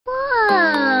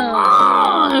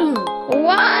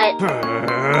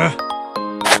What?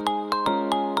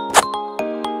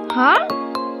 Huh?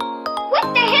 What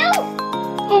the hell?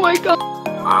 Oh my god.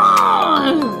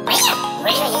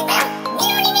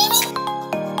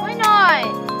 Why not?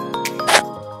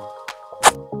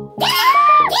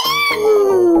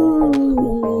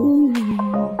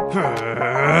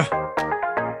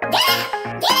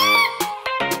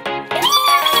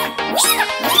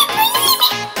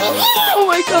 Oh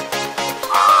my god.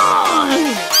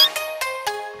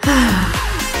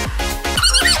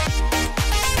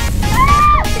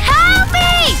 Help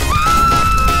me!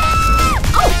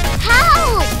 Oh,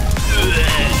 help!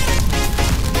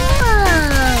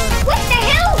 What the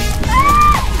hell?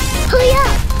 Hurry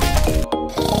up!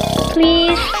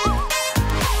 Please.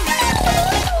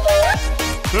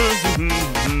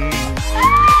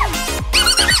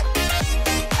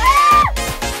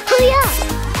 Hurry up!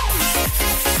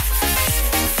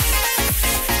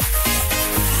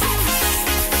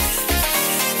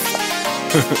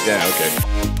 Yeah, okay.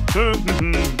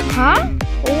 Huh?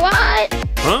 What?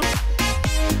 Huh?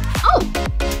 Oh!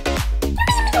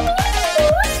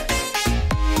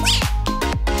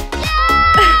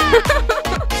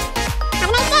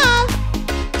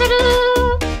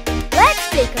 Let's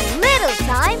take a little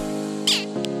time.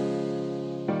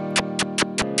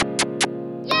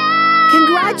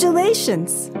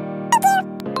 Congratulations!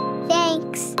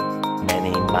 Thanks.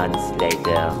 Many months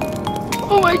later.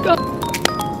 Oh my god.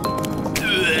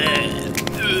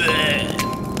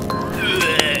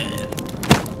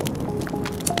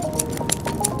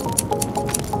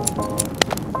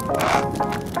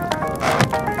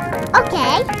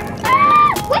 Okay.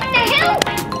 What the hell?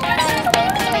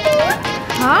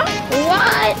 Huh?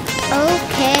 What?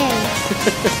 Okay.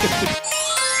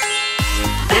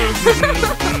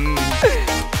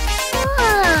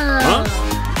 Huh?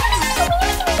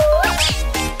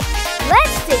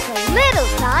 Let's take a little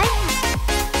time.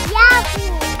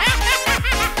 Yahoo!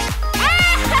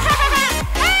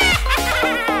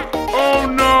 Oh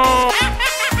no!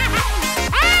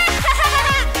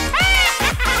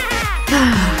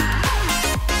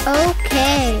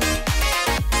 Okay.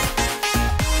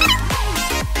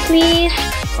 Please.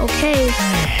 Okay.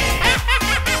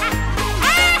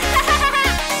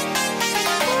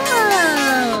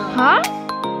 Huh?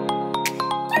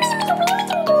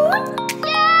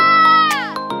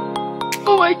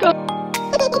 Oh my god.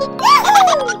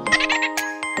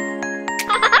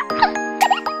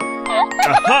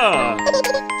 Aha!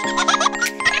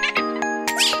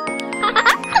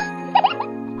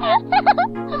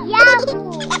 Yahoo!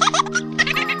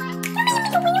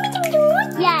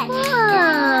 Yes.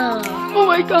 Oh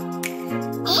my god.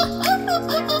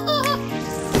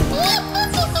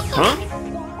 Huh?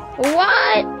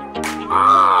 What?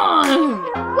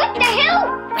 What the hell?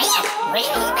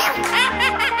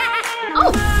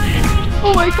 Oh!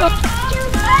 Oh my god.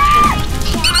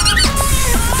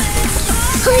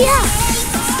 Hurry up!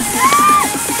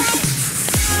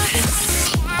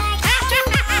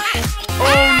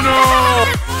 Oh no!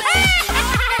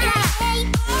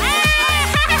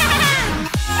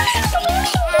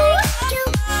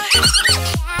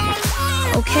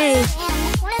 Okay.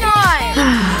 Why not?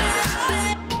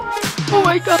 Oh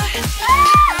my god.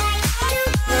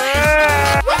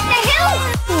 What the hell?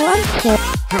 What?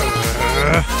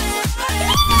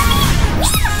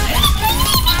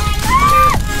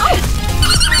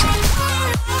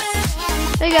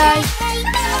 Hey guys.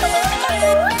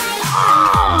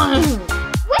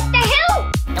 What the hell?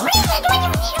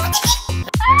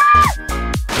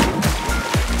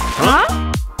 Huh?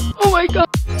 Oh my god.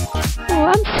 Oh,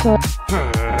 I'm sorry.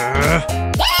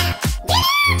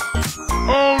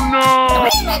 Oh no!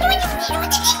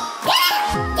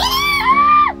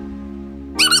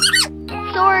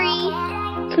 Sorry.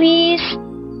 Please.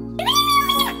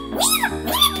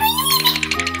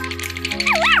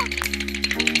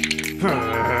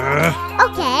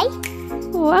 Okay.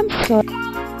 Oh, I'm sorry.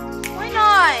 Why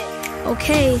not?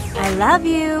 Okay. I love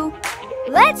you.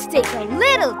 Let's take a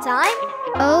little time.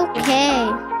 Okay.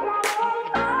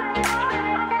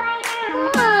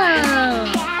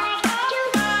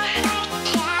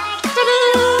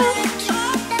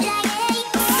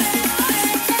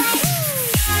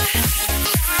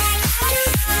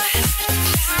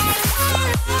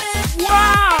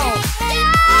 Wow!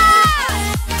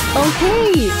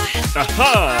 Okay.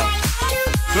 Aha!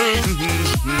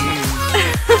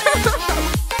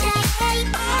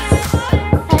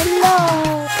 Hello.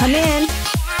 Come in.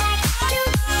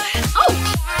 Oh.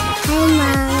 Hi,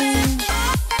 Mom.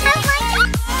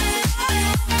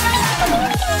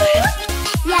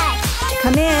 Yes.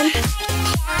 Come in.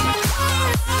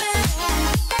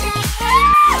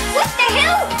 What the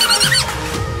hell?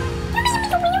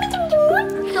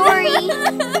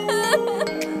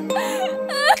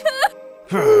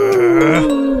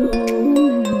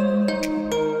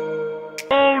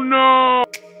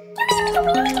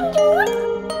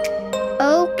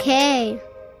 Okay.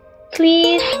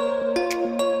 Please.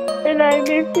 And I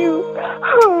miss you.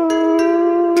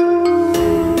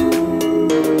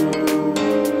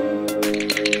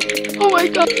 Oh my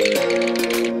god.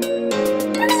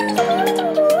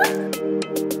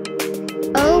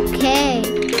 Okay.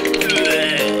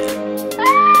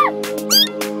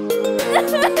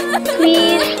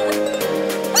 Please.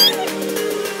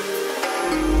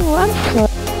 What?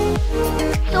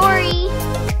 Sorry.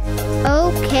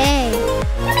 Okay.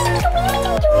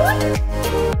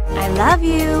 I love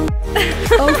you.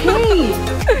 Okay.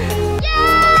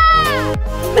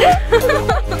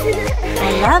 I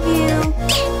love you.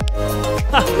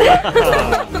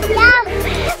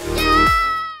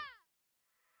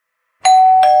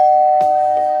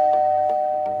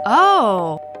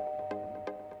 Oh.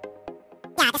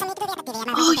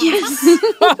 Oh yes.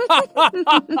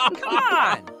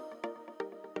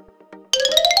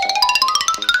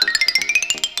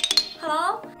 Come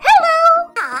on! Hello?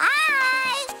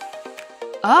 Hi.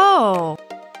 Oh.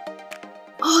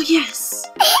 Oh yes.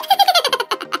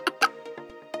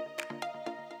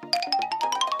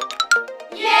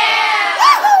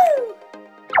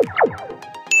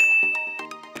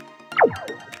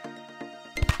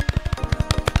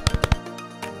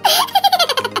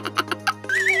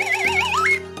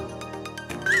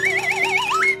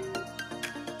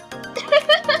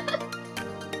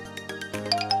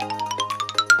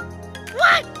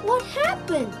 What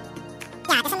happened?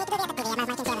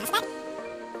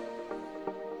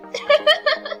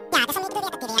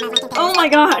 Oh my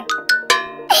god.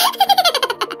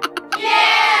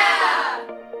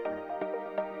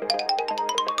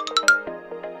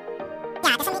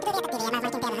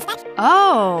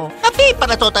 Oh. Tapi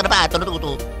para total ba ito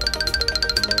luto?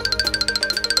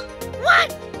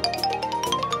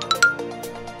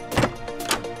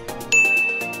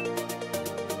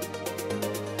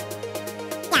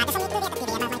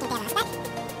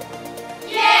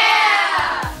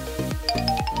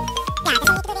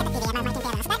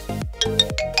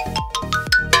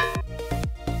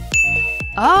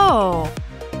 Oh.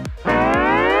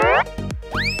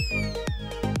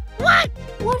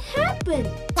 What happened?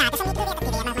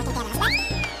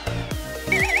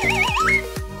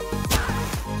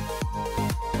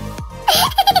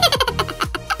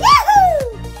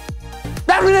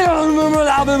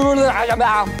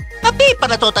 Tapi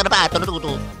para total ba ito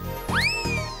luto?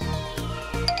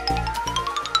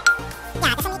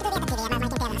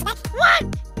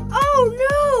 Oh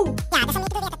no!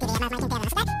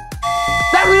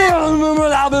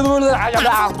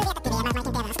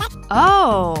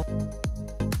 Oh.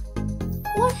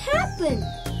 What happened?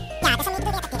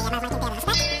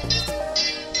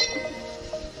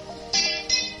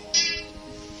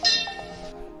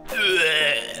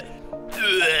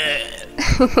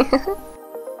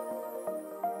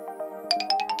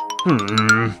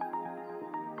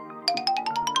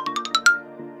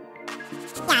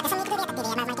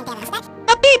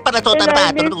 Tapi para total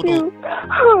ba ito luto?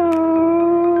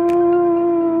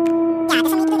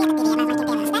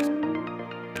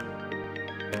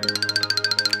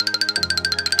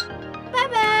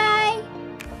 Bye-bye.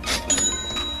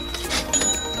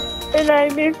 And I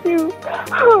miss you.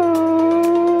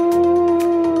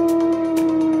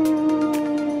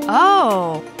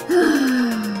 Oh.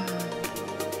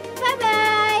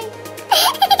 Bye-bye.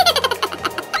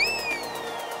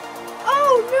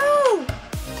 Oh no!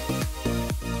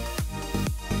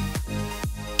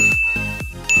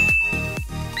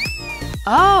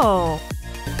 Oh.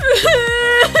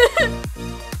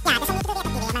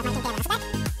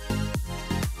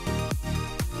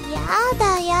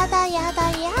 Yada, yada, yada,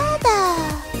 yada.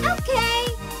 Okay,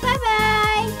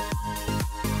 bye-bye.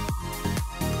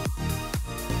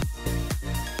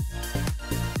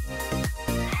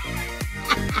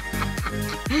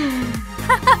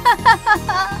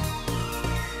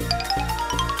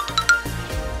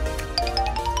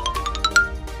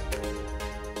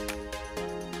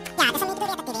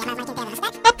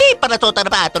 Tapi para total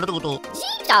ba ito luto?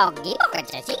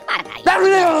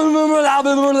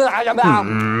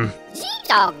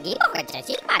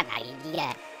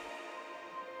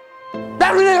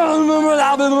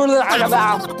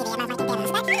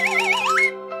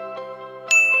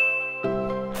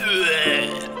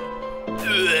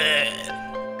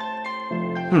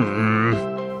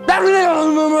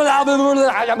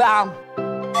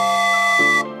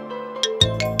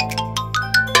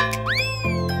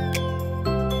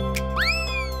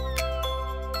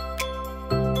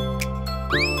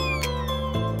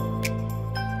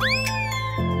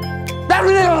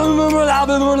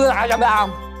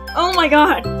 Oh my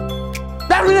god.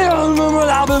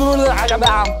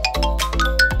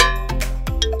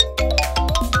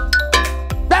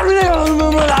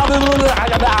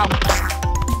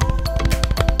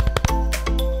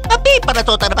 Papi para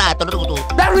tota na ba? Tunututu.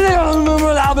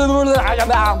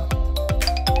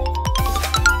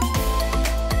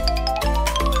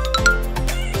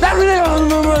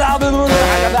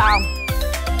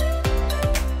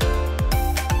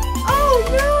 Oh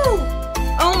no!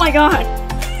 Oh my god!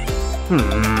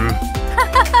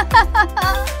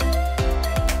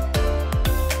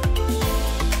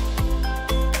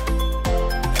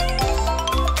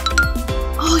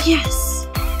 Oh yes!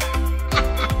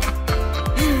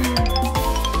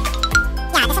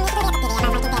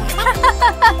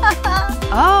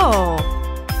 Oh.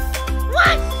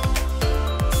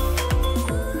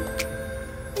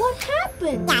 What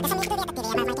happened?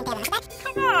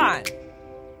 Come on!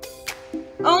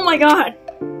 Oh my god!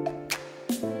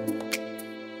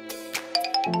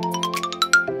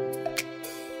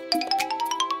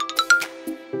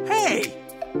 Hey!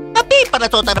 Papi para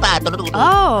tota na ba? Tunututu.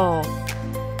 Oh.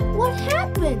 What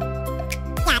happened?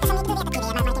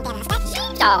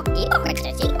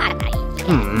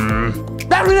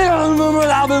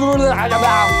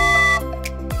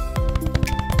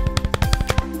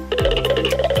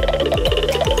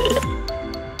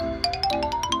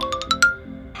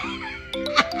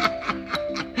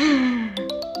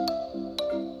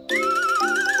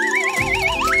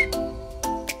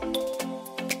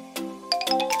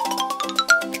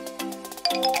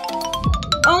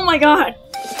 Oh my god!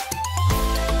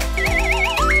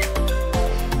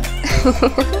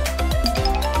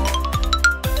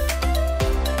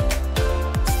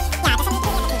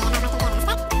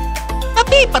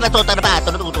 Papi para tota na ba?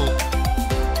 Tunututu.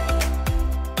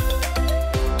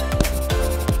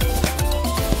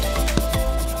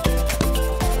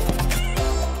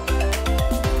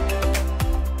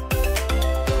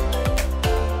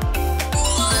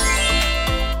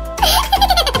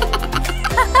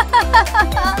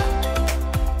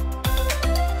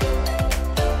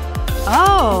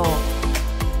 Oh.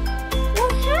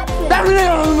 What happened?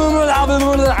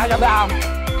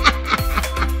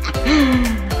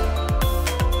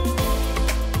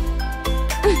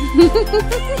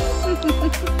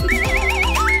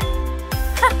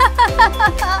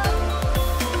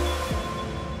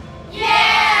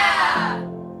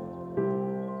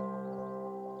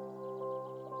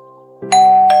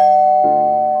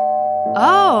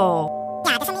 Oh.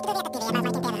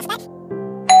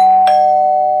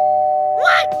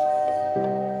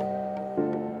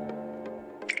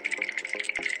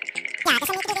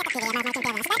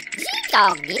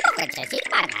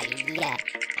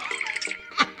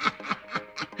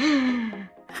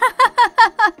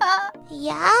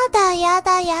 Yada,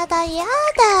 yada, yada,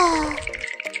 yada.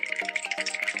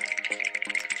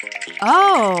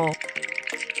 Oh.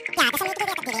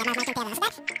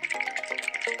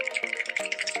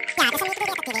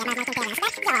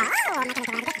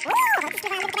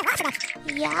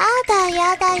 Yada,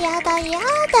 yada, yada,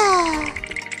 yada.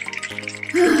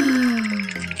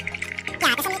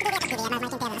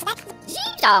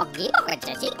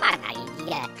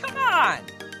 Come on!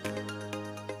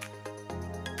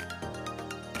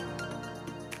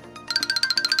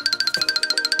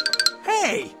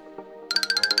 Hey!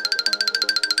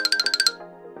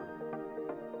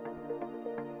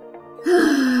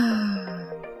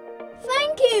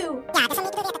 Thank you!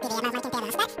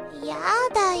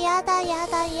 Yada, yada,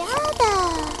 yada, yada.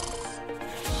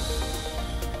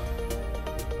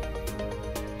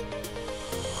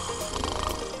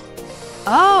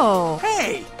 Oh.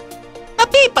 Hey!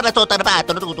 Papi para tota na ba?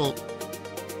 Tunututu.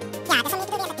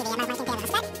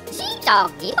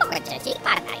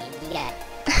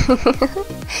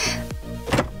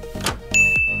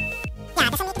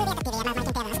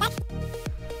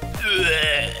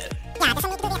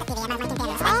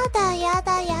 Yada,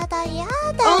 yada, yada,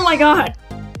 yada. Oh my god!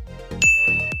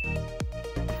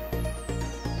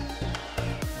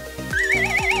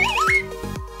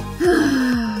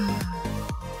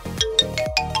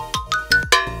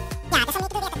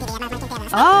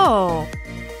 Oh.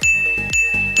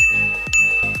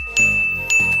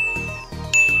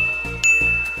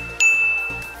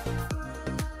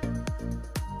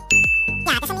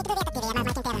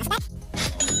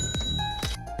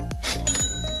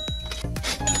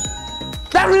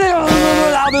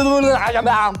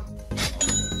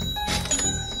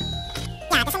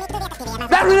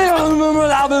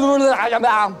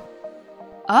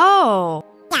 Oh.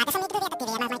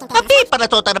 Papi para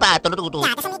tota na ba? Tunututu.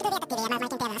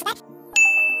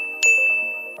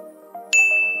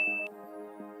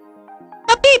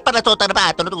 Papi para tota na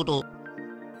ba? Tunututu.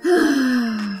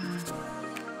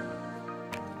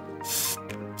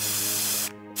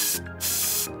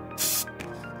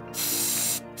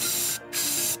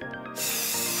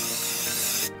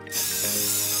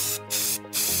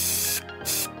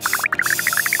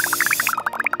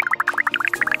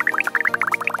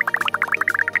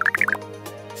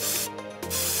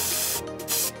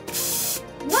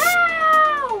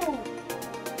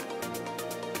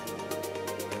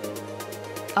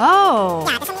 Oh.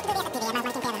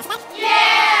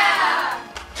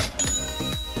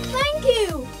 Thank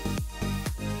you.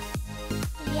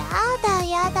 Yada,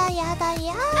 yada, yada,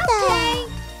 yada.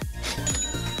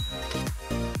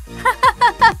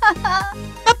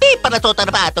 Tapi pada tota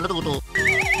na ba? Tunututu.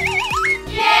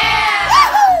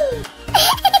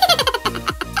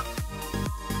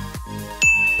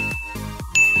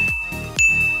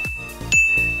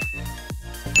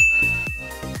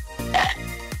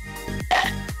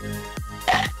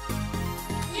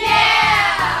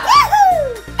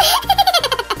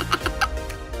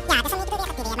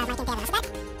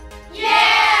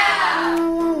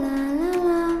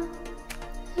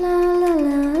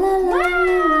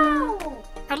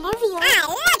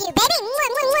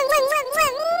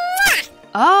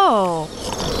 Oh.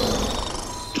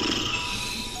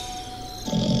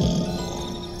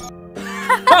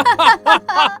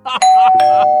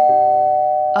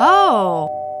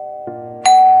 Oh.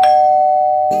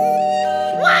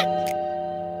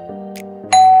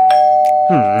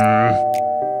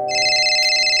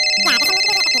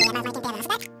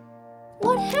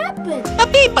 What happened?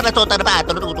 Tapi pada tota na ba?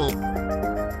 Tunututu.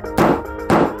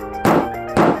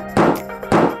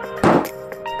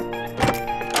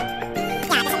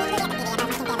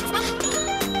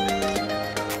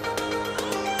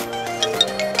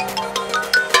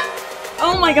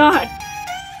 Oh my god.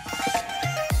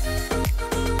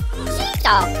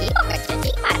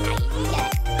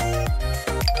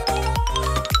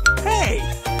 Hey!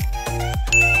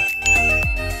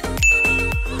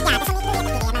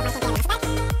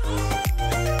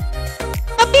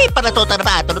 Tapi pada tota na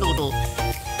ba? Tunututu.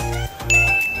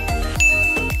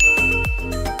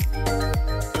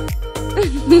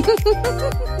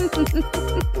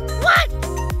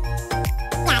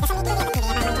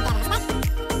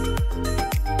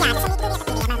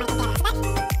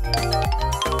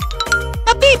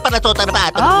 Tapi pada tota na ba?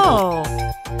 Tunututu. Oh.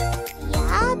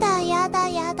 Yada, yada,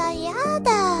 yada,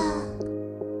 yada.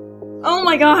 Oh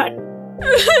my god.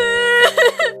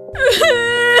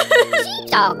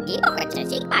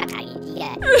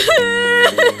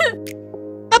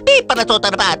 Tapi pada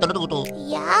tota na ba? Tunututu.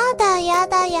 Yada,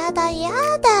 yada, yada,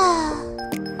 yada.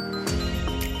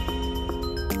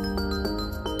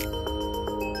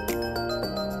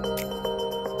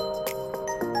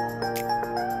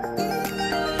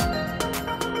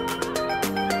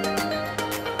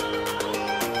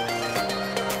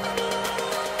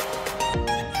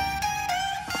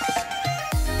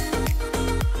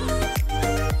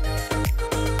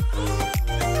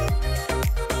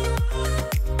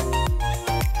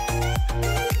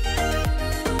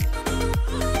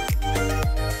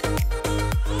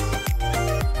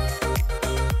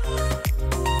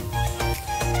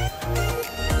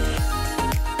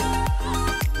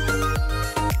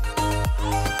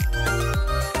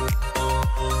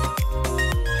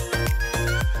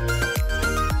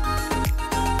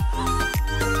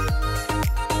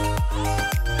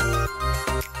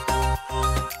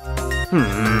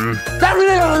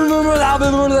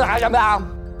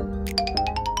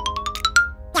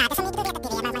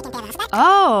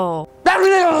 Oh.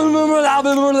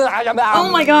 Oh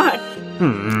my god.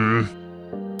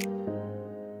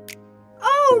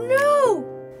 Oh no.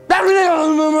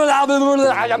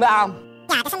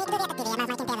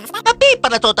 Tapi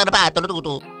pada tota na ba?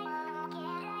 Tunututu.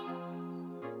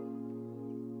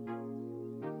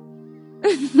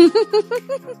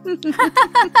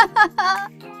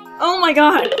 Oh my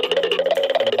god.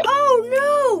 Oh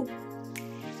no.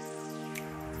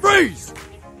 Freeze!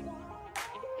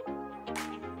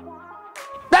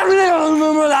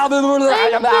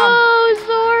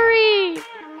 Sorry.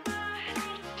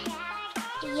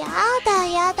 Yada,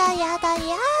 yada, yada,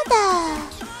 yada.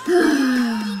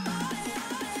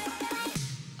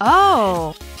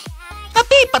 Oh.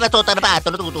 Tapi pada tota na ba?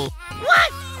 Tunututu.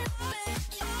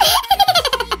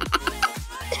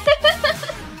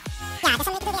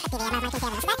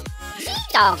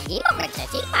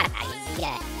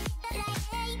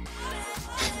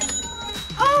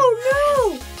 Oh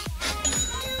no.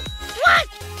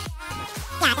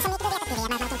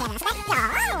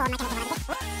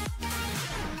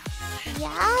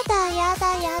 Yada,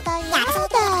 yada, yada,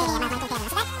 yada.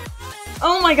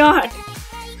 Oh my god.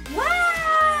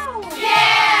 Wow!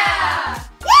 Yeah.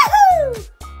 Yahoo!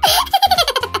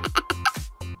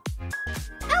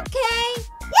 Okay.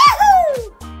 Yahoo!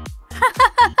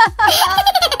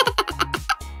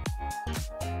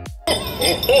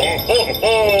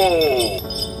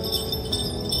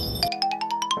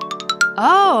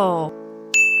 Oh.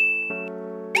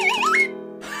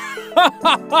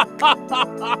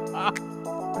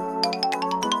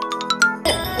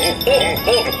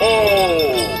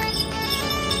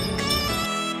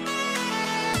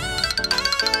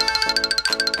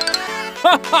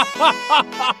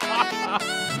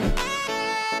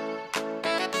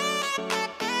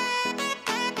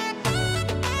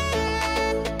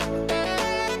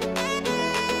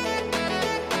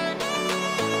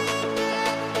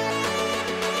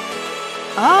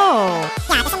 Oh.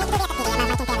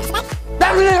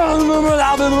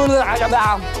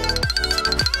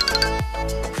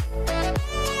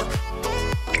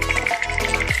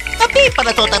 Tapi pada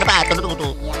tota na ba?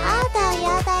 Tutu. Yada,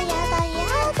 yada, yada,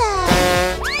 yada.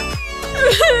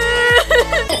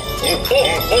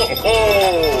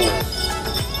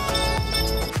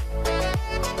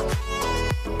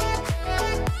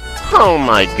 Oh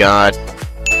my god.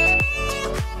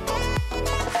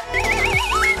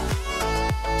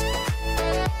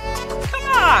 Come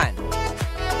on!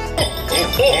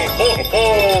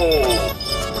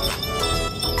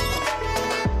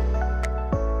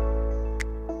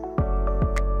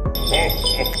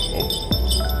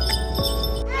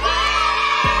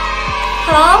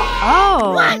 Hello?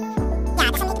 Oh.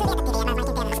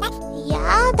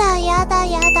 Yada, yada,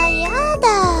 yada,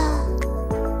 yada.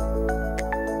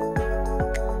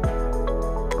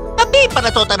 Tapi pada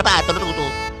tota na ba? Tutu.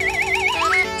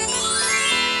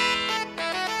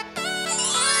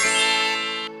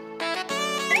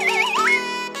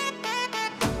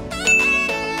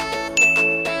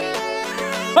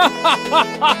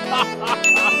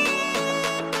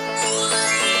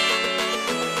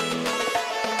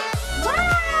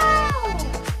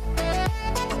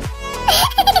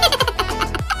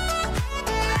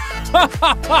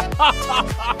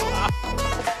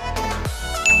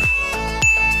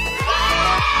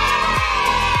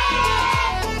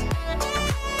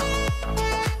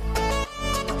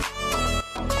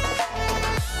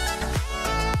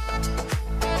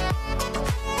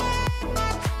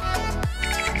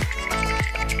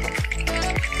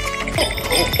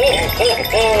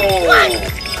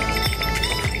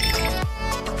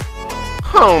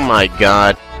 Oh my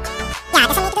god.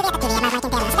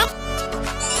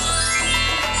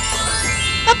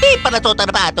 Tapi pada tota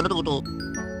na ba? Tutu.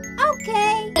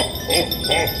 Okay.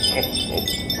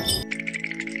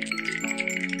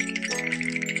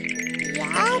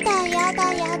 Yada, yada,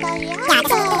 yada,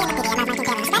 yada.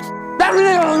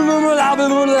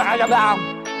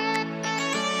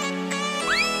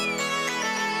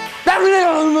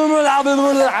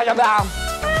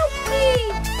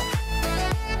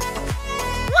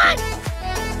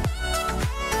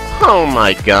 Oh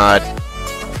my god.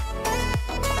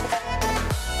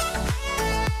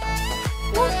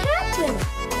 What happened?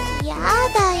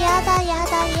 Yada, yada,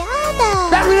 yada, yada.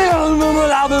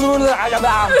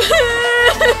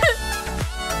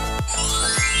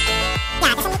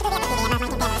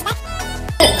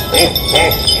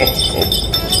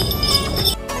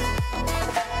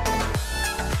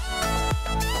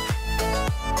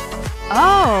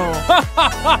 Oh.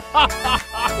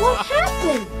 What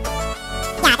happened?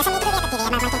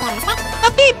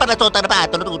 Tapi pada tota na ba?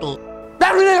 Tutu.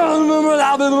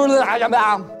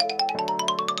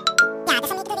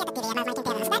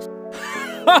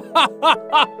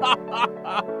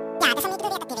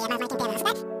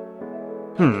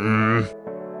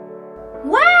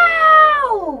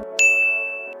 Wow!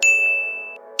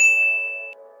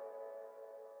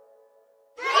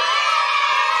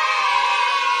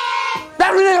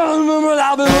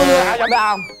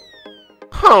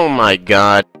 Oh my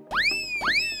god.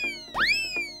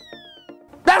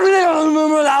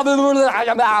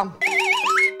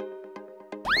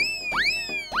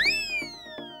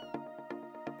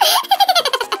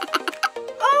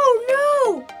 Oh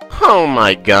no! Oh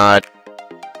my god.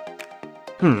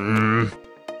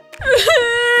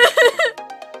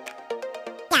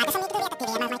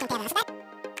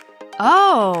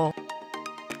 Oh.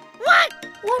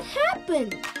 What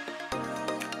happened?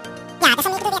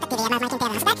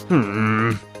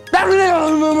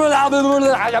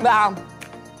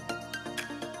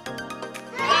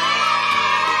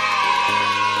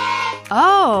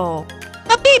 Oh.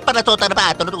 Tapi pada tota na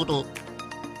ba? Tutu.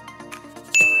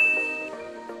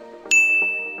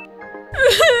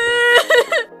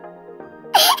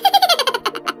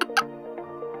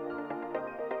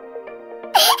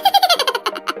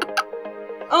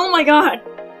 Oh my god!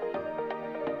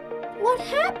 What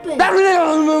happened?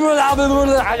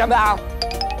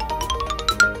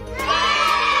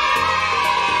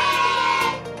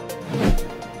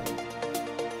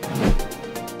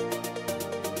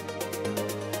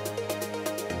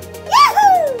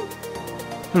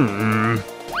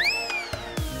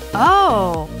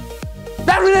 Oh.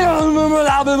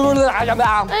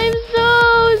 I'm so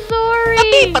sorry.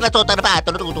 Tapi para Toca Boca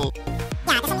Channel.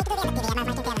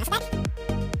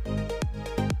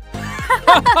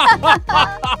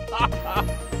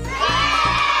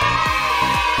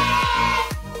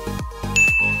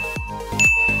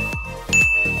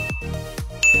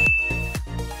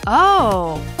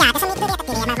 Oh.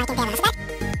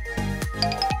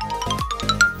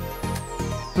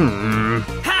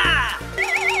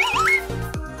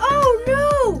 Oh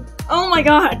no! Oh my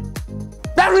god.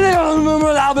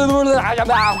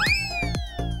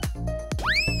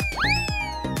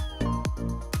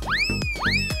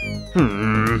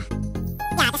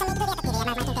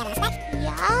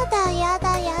 Yada,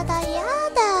 yada, yada,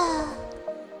 yada.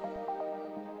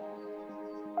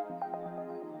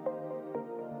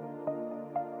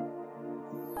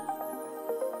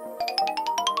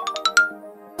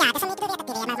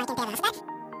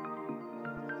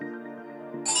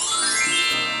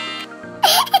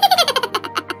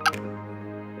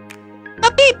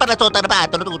 Tapi para Toca Boca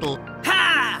Channel.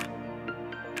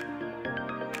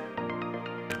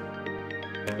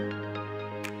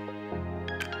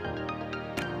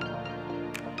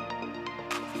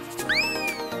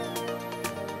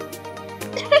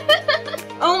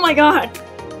 Oh my god.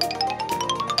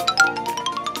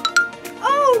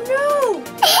 Oh no!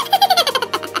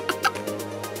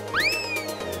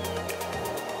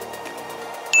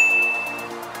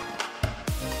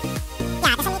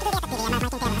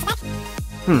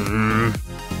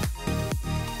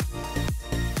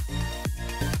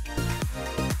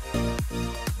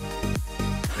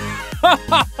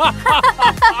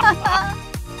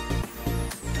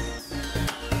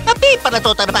 Tapi para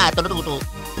Toca Boca Channel.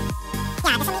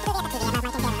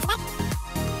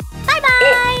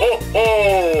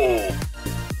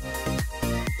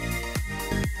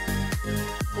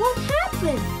 What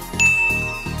happened?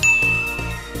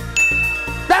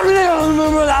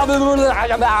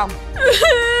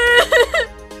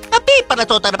 Tapi para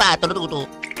Toca Boca Channel.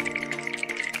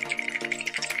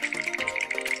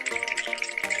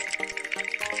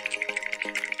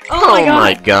 Oh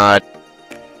my god.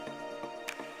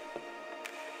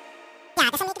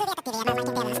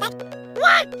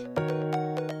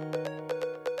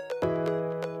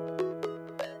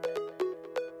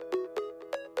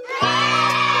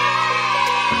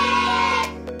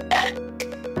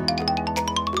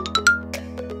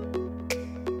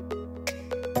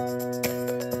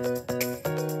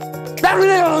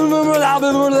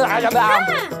 my god.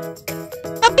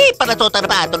 Tapi para Toca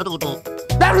Boca Channel.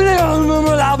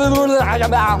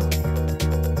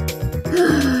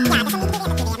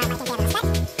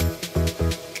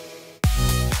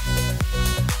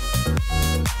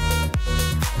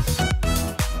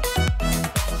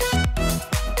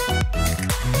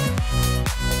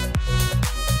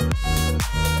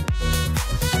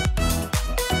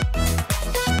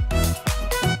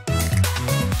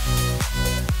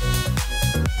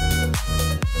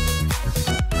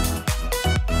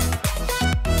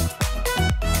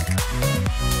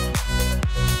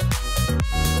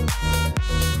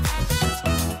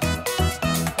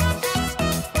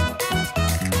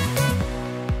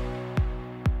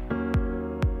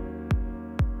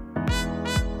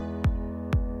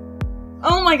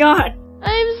 Oh my god.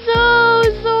 I'm so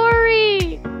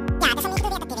sorry.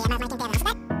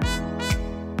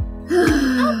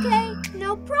 Okay,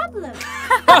 no problem.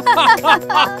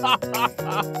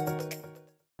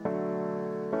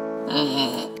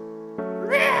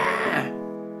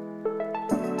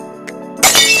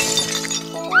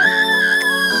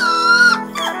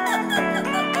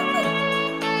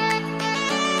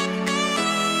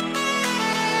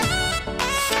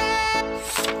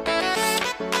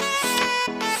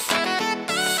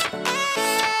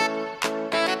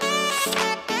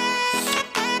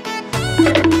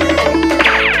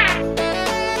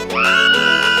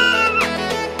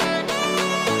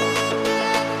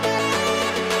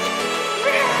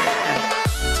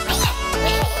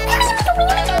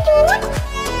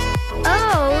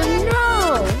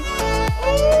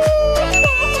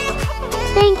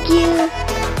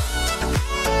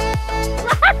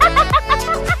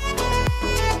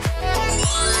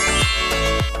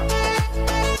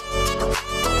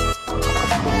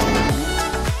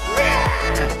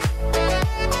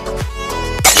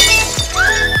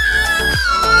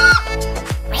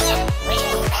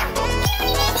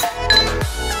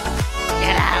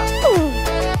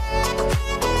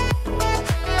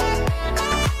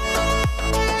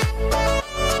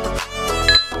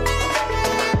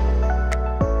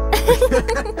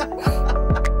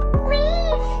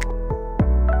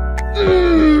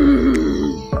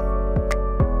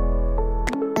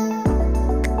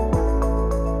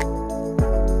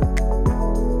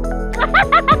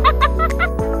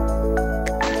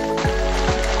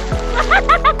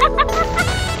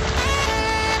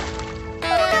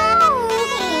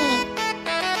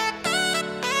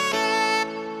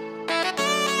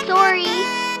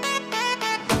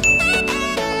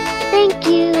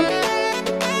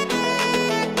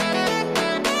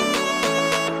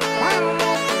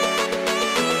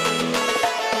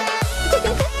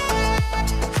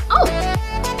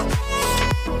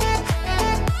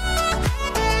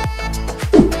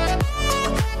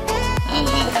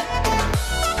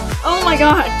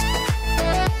 god!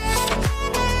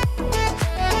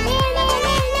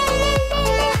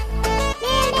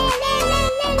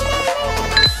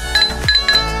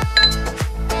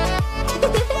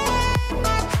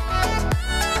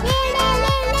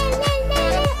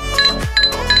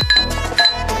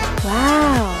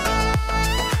 Wow.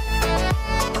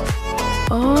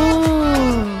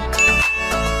 Oh.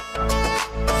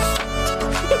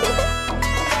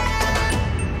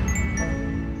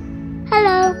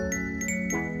 Hello.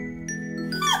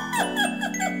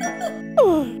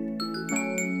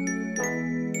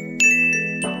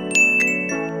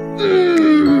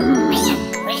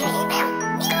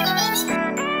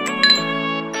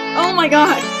 Oh my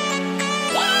god!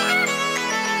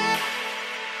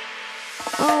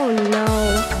 Oh no.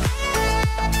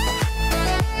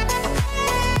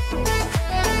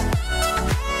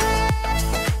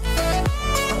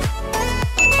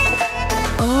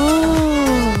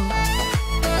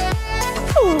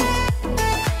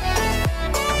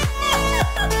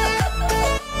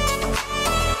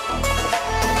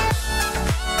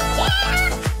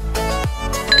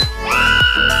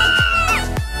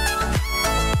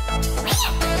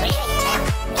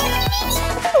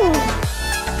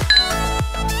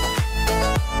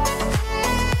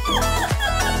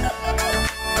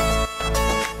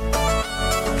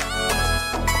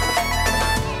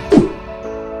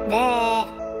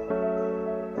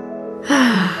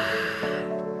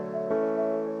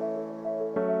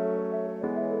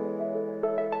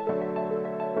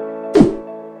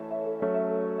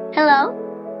 Hello?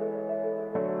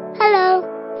 Hello?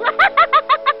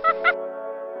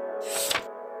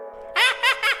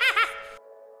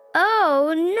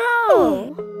 Oh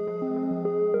no!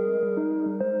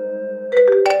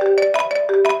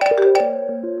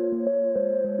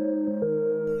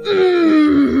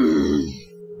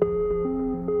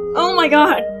 Oh my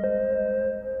god!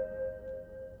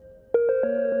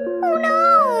 Oh no!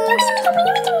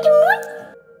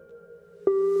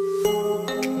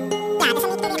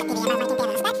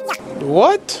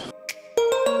 What?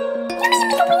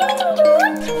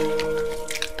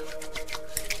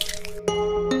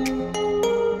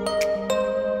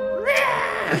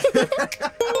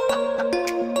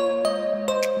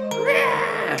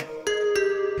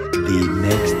 The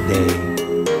next day.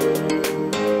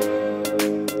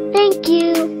 Thank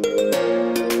you.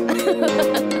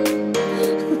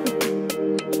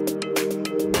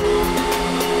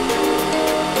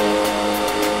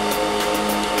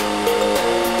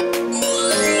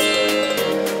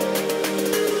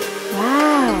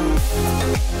 Wow.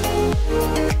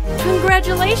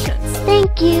 Congratulations!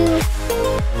 Thank you.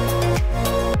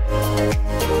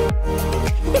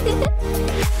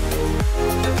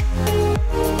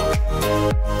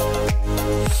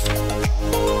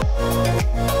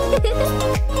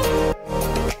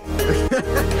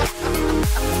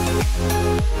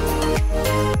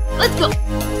 Let's go.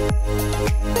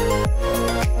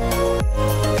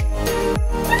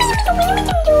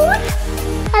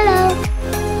 Hello.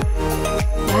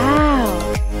 Wow.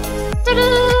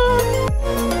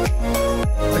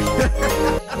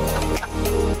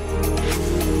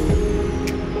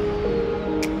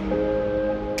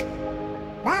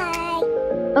 Bye.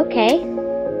 Okay.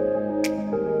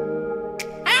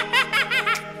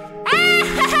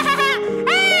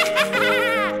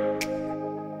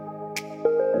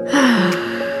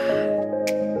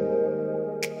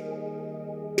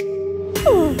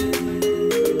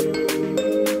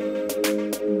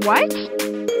 What?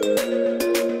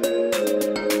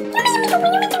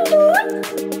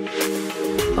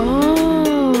 Oh.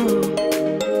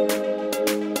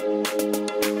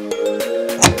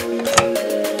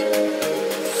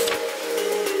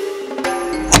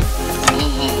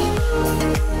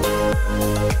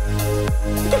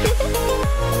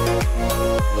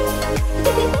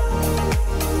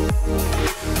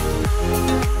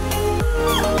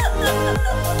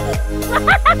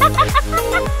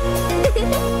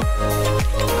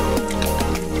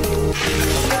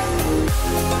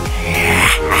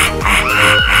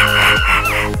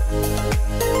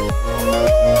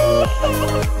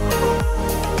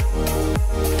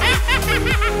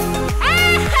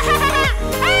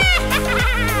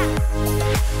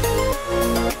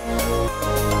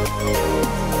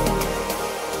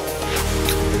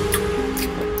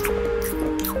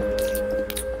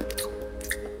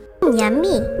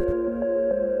 Yummy.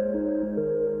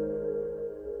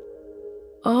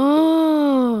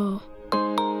 Oh.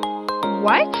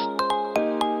 What?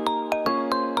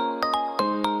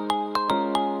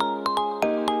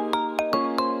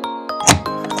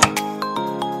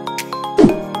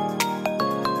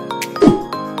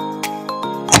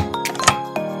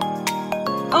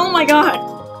 Oh my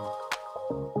god.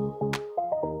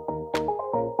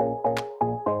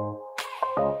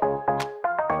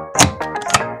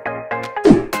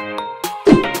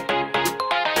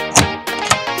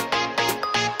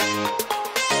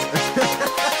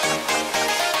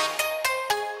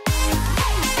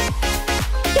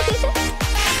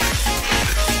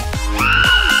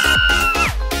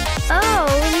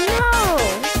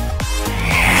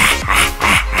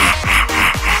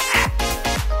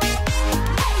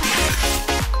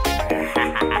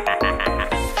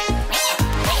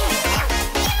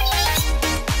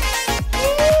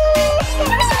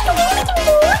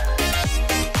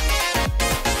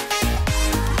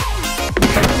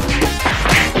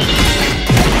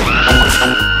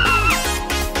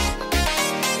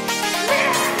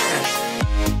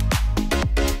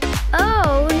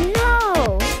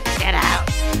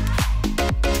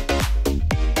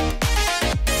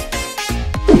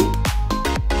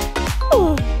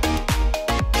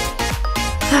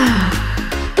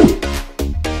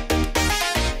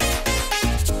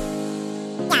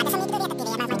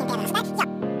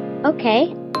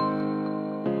 Okay.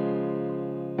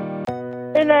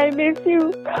 And I miss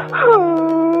you.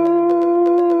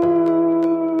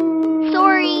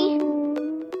 Sorry.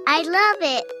 I love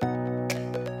it.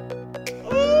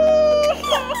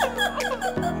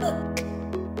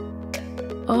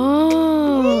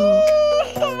 Oh.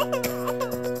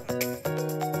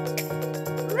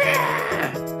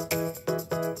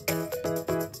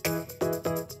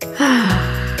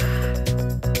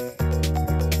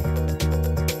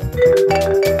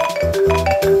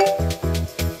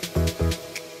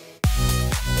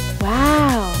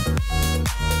 Wow.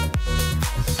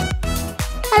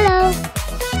 Hello.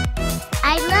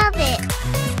 I love it.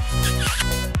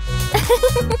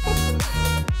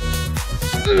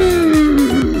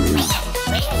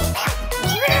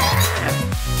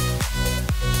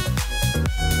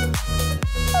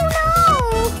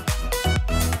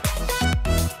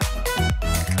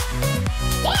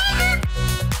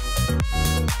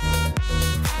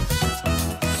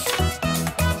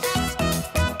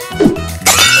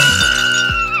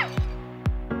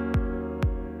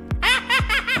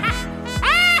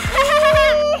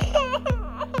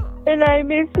 And I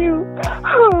miss you.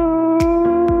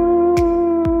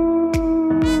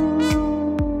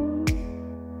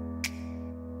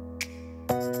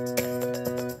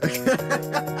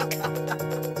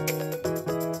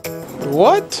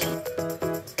 What?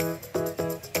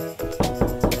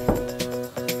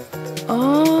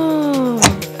 Oh.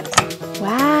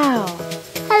 Wow.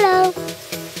 Hello.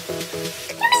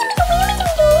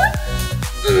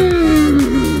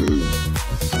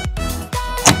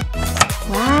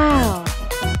 Wow.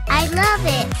 I love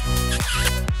it.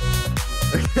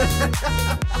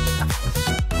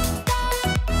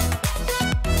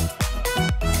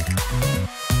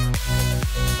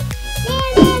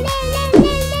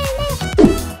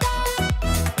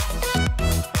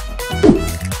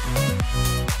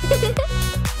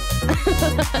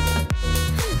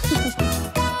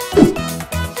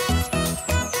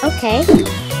 Okay.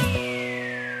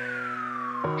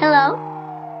 Hello.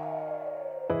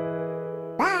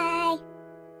 Bye.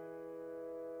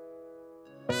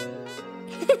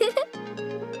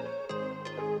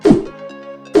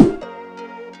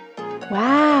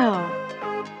 Wow.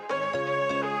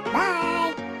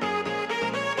 Bye.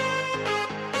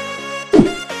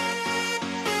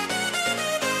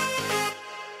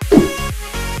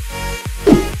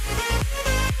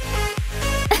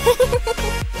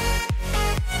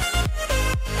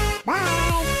 Bye.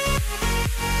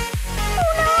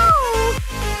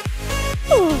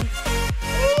 Oh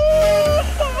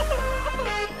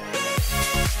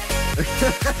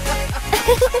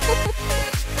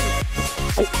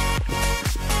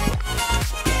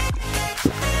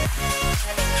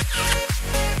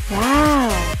Wow.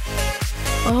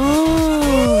 Oh.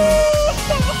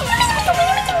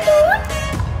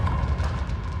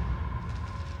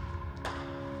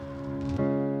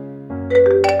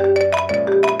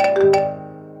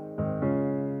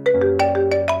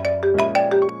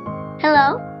 Hello.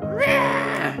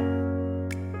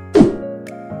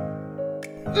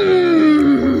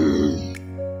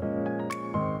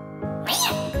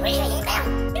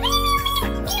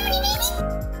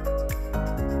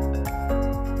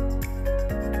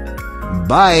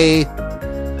 Bye.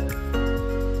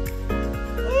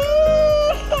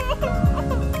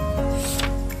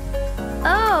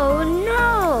 Oh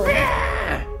no.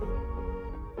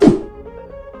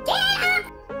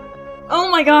 Oh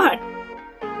my god.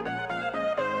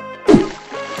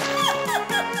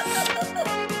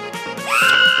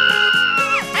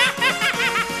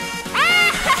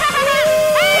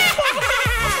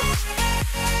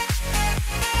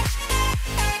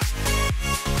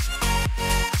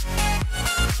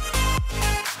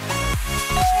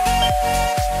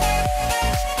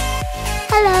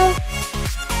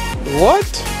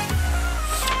 What?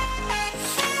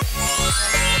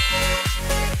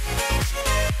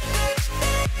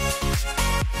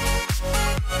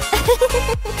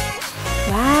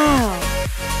 Wow.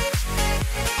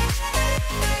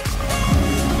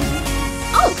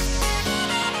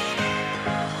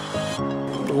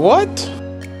 What?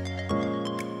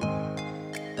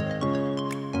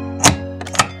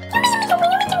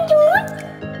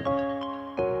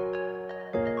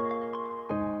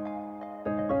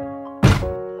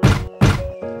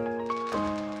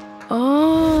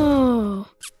 Oh.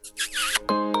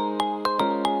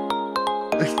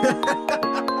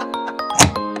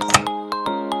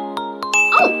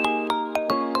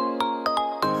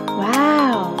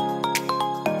 Wow.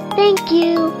 Thank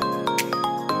you.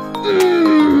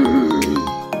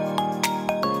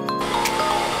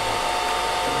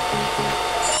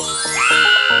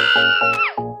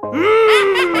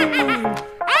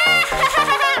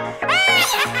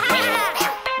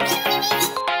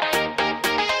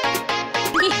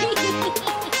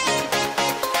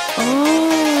 Oh.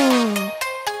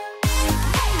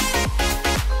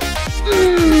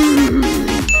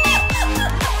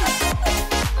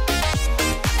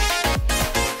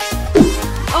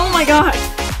 Oh my god.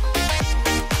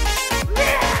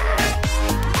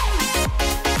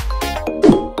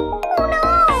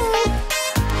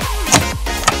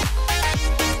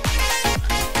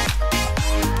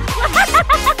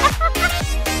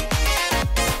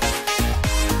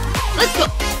 Let's go.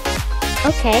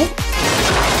 Okay.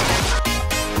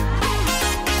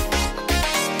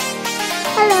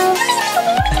 Hello.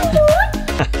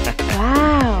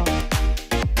 Wow.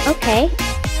 Okay.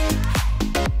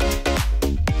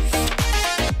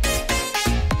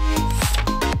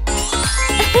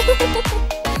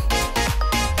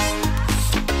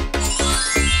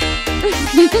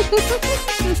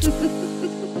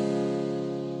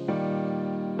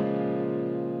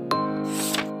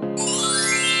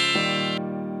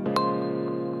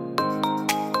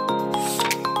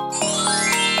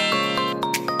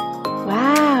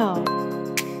 Wow.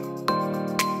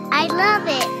 I love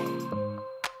it.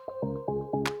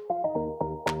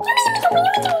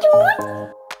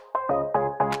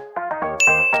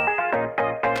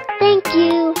 Thank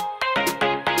you.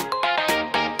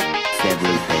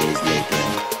 Several days later.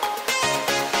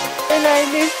 And I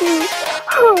miss you.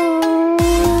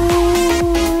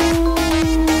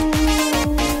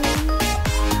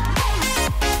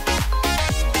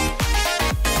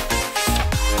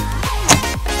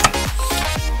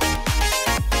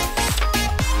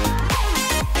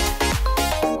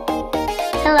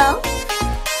 Hello?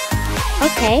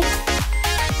 Okay.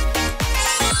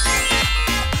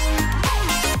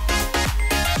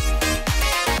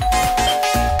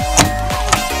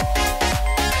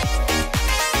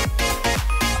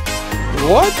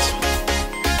 What?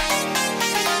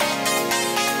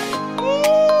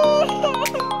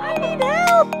 I need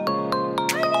help!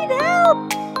 I need help!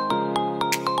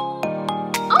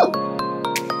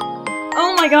 Oh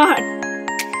my god.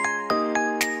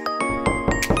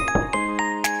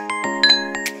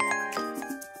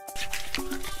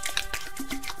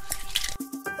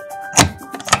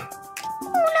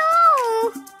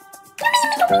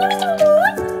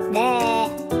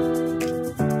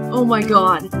 Oh my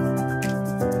god.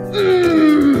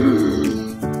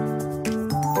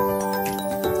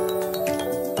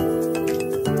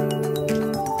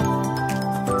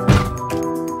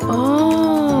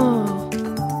 Oh.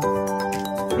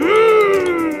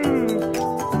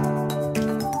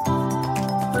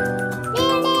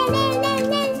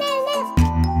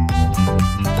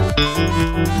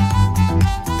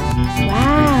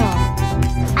 Wow.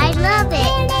 I love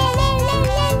it.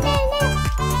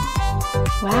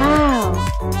 Wow.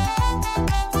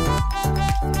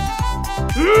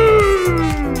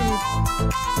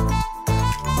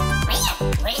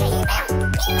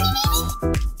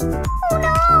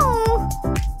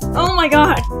 Oh my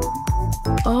god.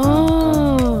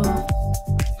 Oh.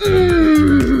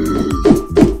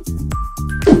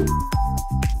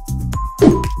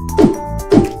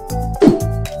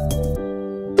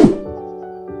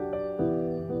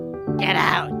 Get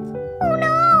out. Oh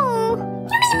no!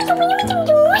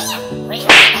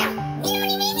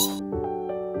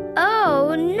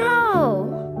 Oh no!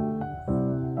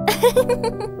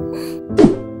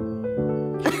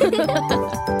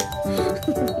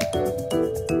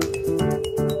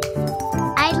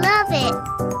 I love it.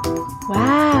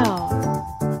 Wow.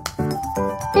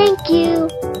 Thank you.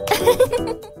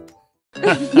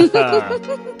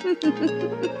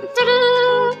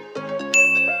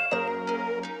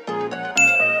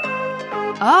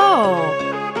 Oh.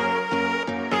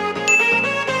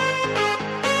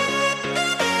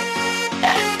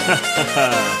 Oh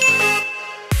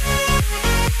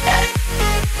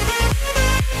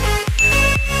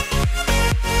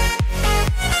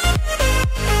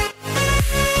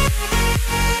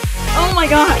my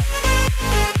god!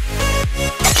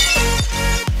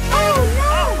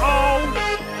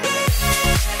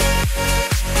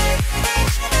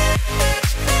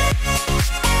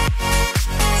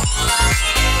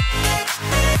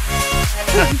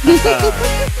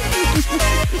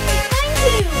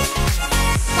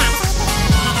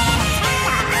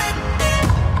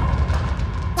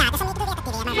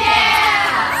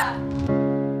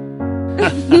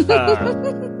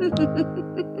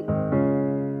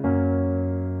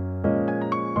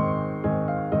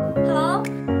 Hello?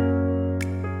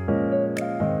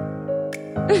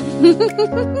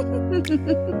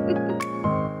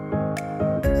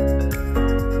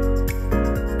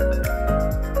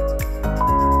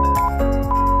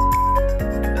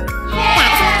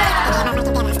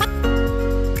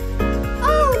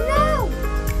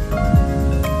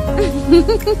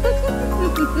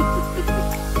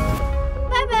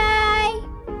 Bye-bye!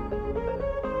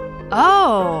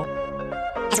 Oh!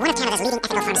 As one of Canada's leading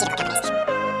ethical pharmaceutical companies.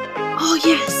 Oh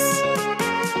yes!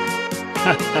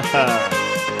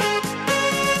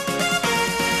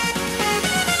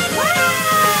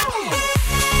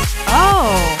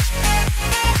 Oh!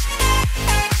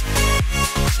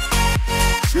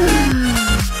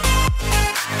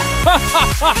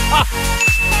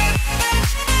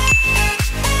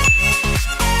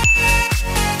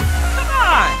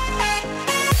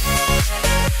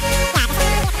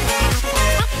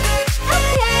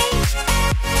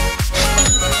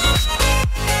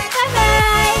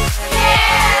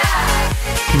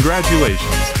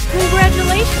 Congratulations.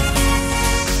 Congratulations!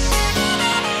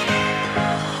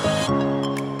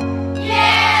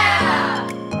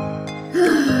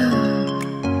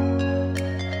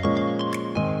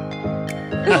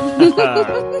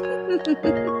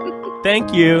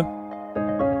 Thank you.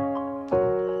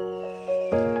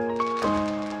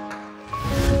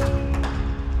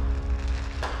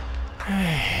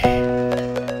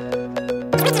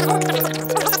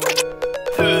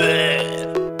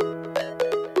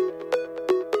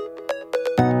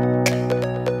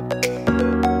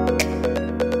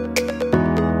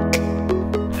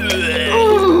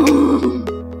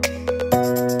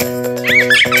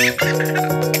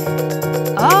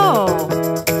 Oh!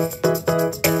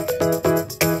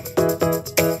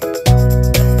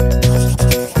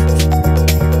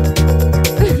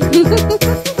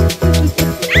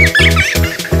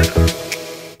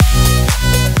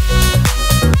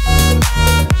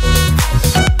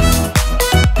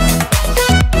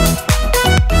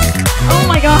 Oh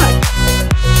my god!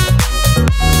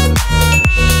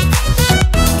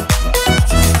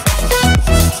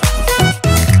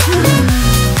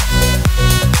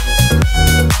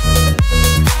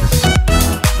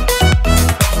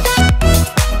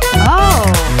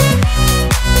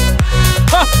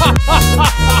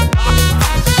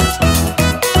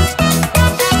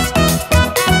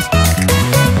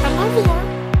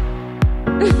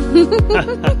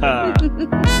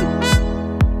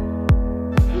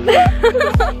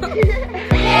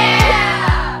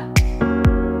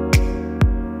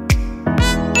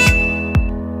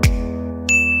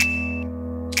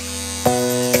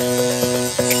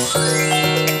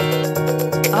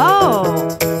 Oh!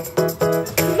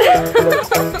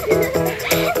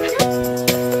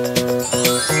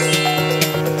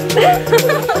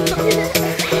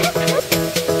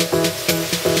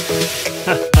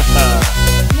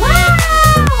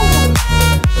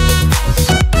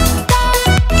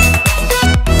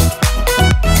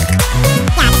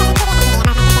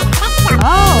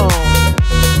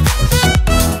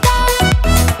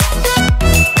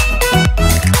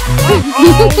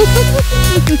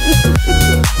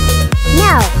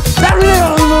 No!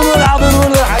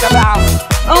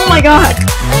 Oh my god!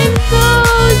 I'm so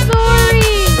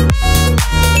sorry!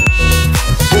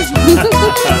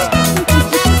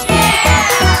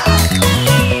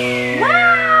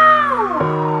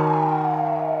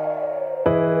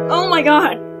 Oh my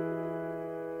god!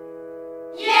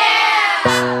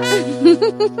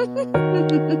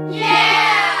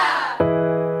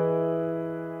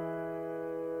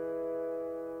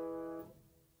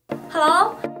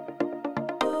 Hello?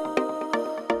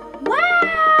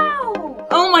 Wow!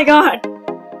 Oh my god!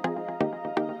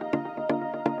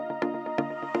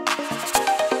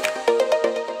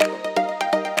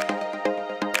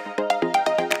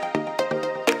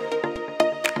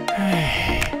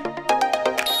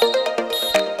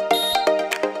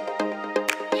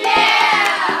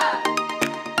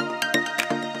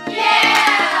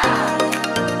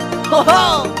 Ho ho!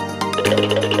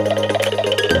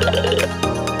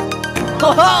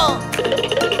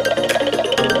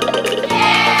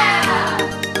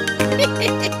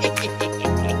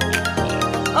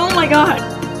 Oh my god.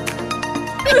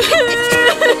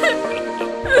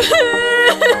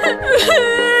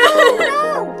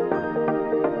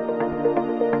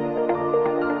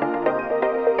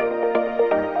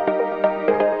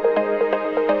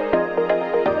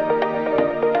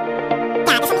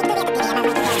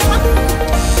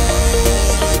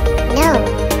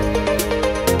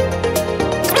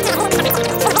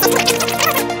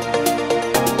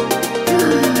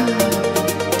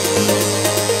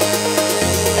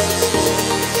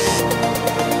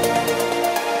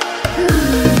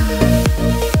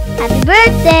 Happy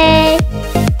birthday!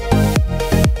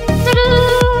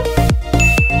 Hello?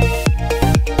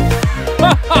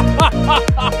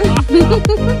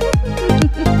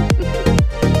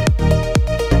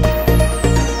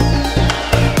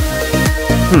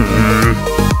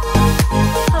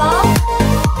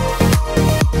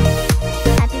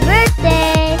 Happy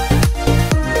birthday!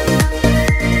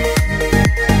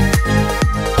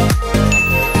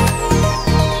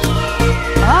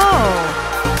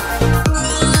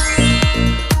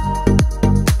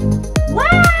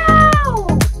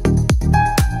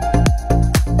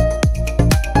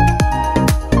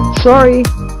 Sorry.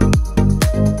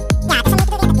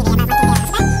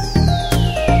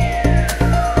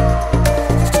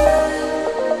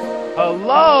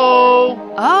 Hello?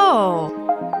 Oh.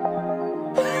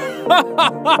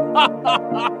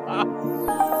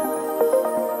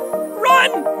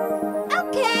 Run!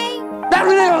 Okay.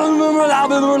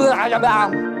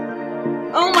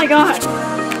 Oh my god.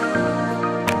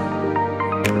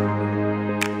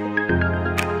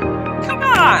 Come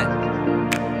on!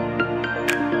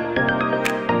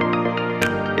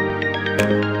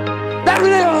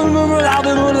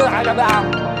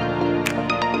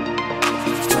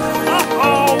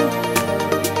 Uh-oh!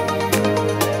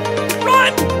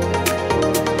 Run!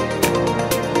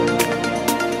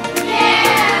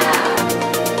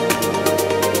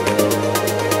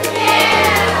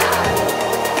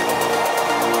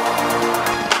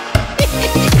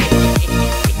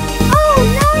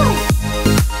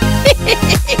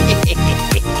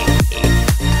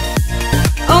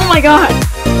 Oh my god.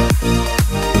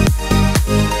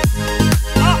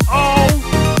 Uh-oh!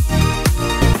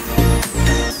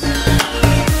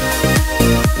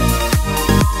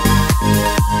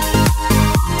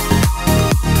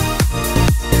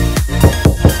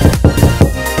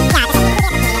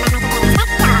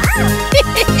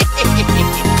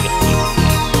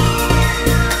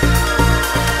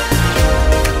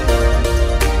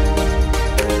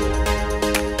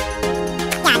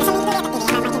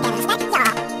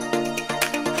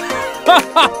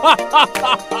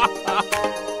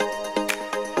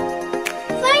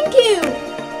 Thank you.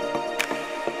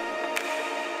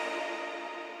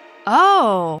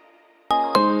 Oh.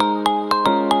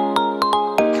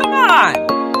 Come on!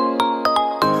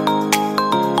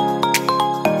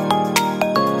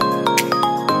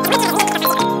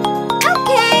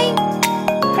 Okay.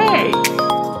 Hey!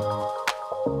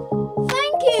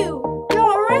 Thank you.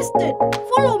 You're arrested.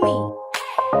 Follow me.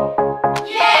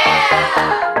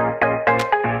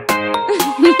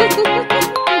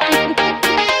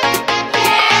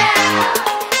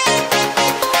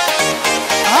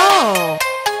 Oh.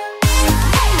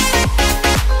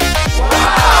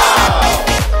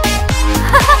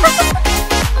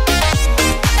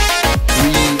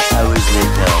 3 hours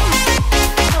later.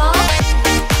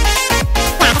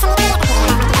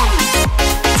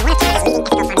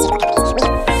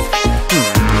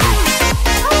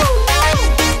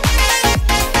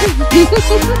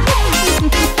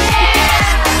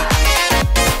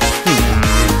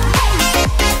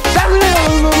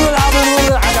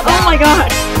 Oh my god.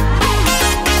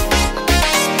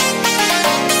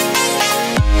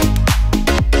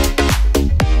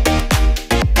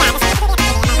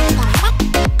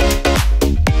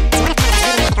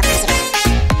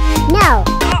 No.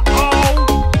 Uh-oh!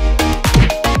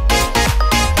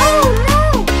 Oh no.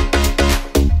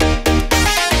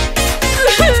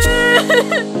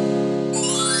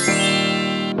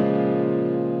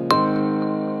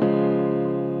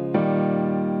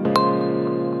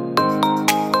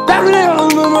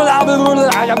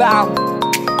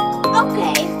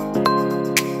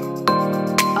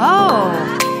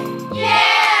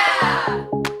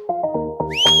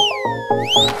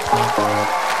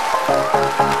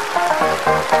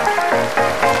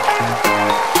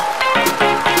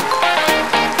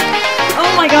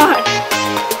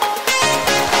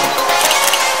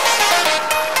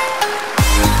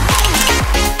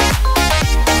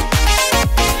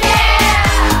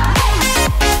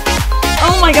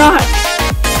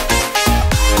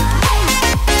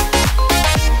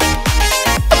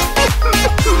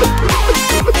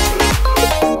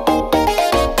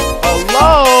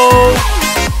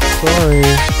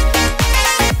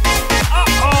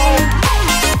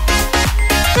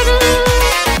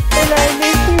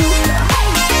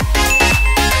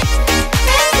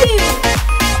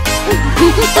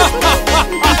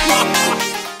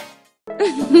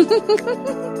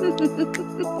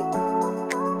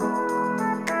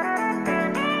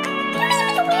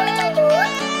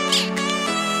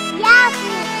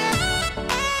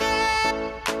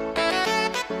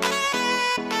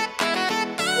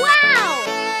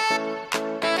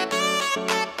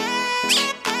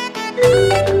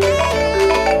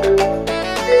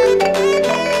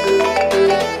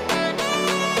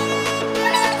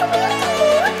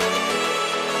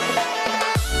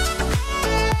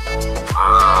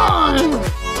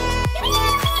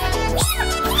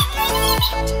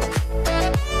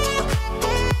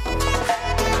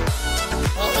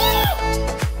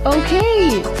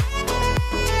 Okay.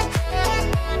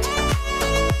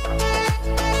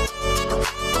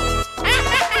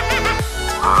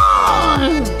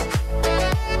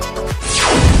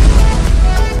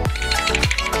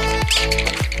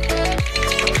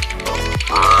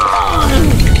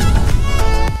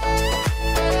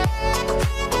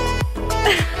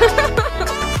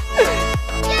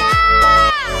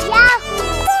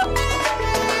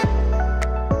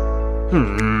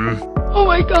 Oh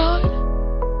my god.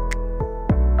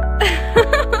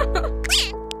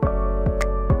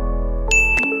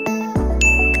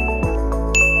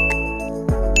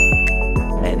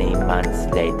 Many months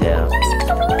later.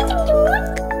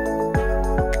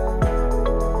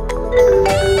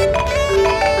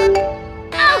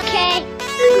 Okay.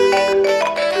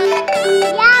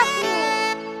 Yahoo!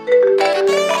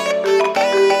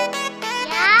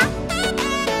 Yeah?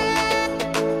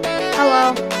 Hello.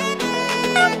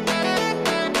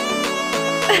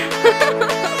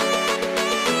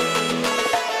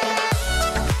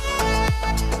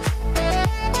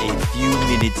 A few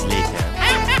minutes later.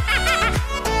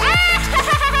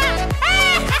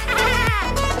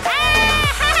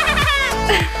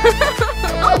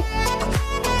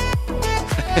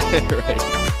 Right.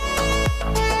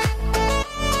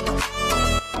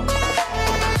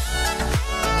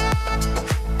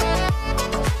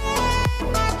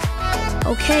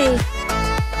 Okay.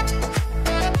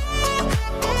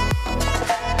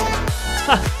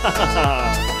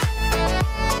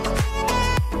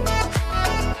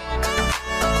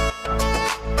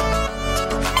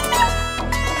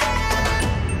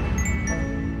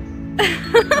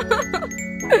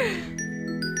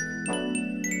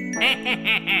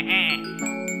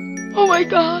 Oh my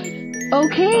god.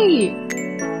 Okay.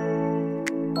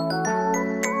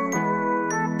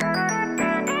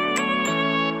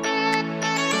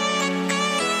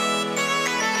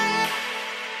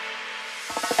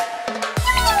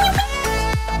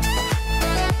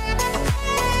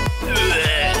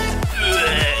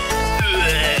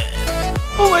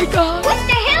 Oh my god. What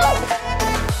the hell?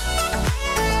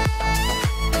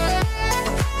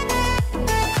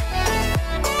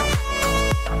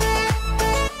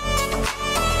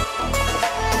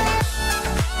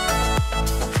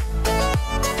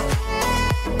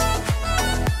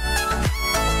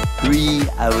 Three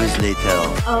hours later.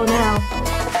 Oh no.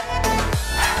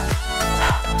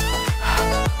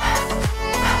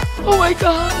 Oh my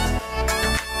god.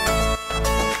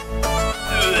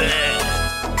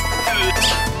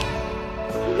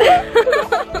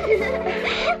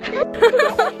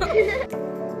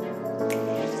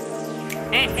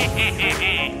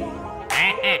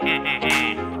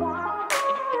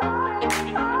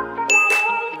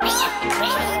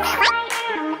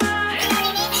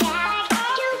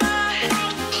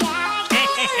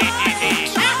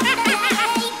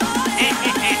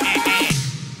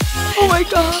 Oh my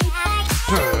god.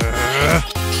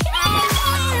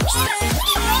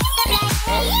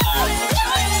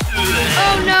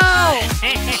 Oh no!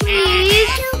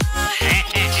 Please?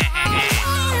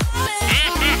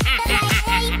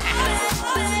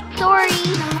 Sorry.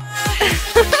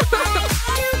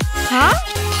 Huh?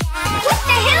 What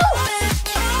the hell?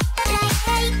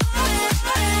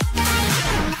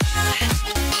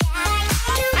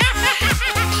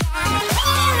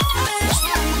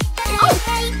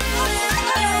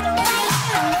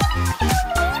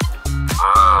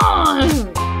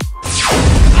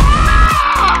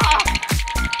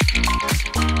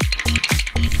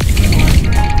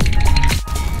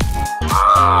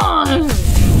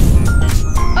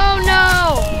 Oh no!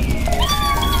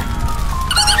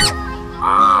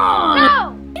 No!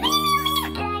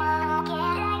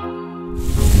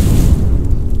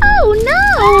 Oh no!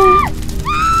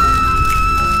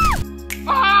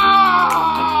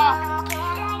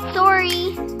 Sorry.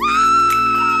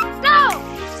 No!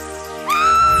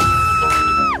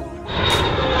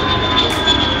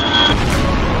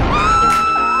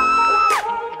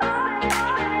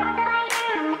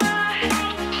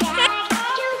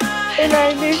 And I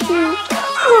miss you.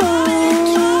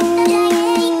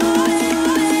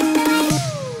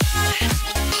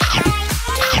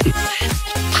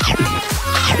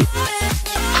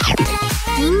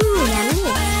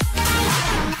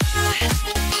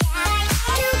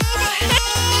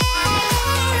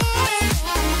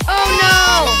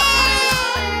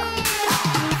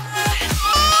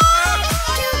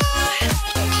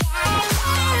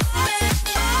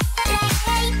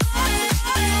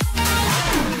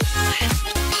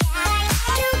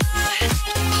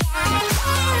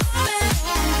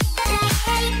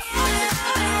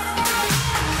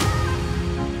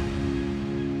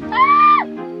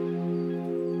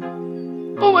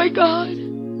 Oh my god.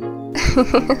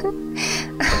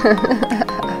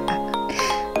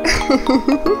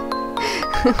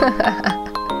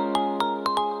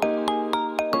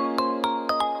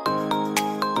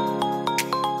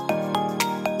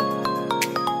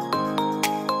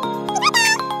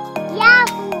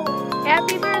 Yahoo!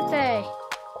 Happy birthday.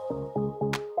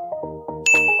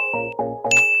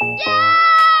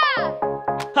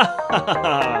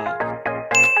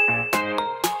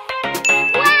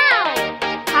 Wow!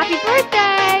 Happy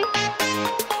birthday.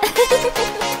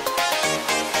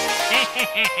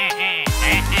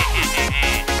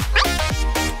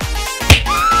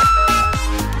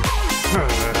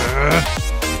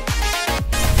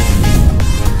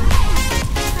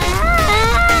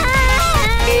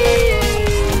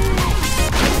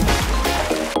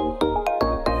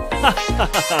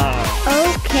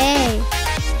 Okay.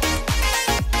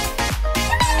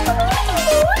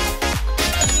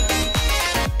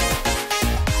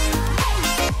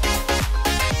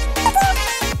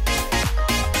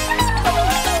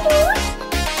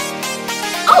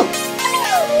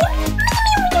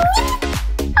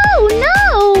 Oh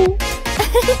no.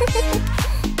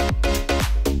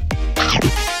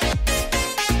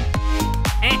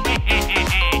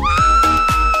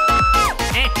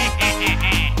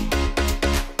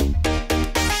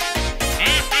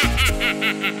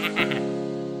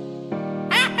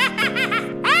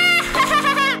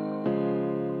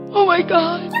 Oh my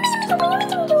god.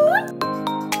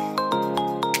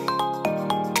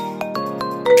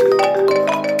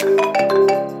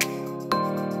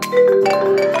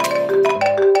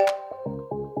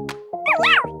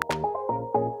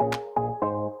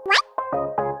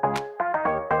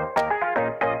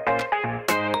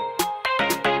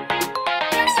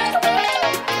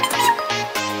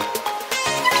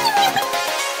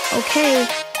 Okay.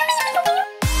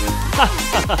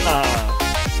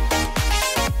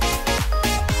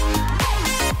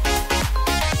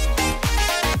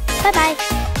 Bye-bye.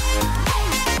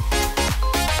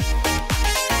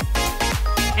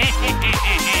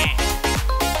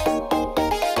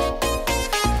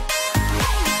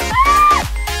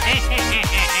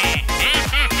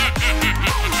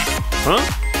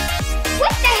 Huh?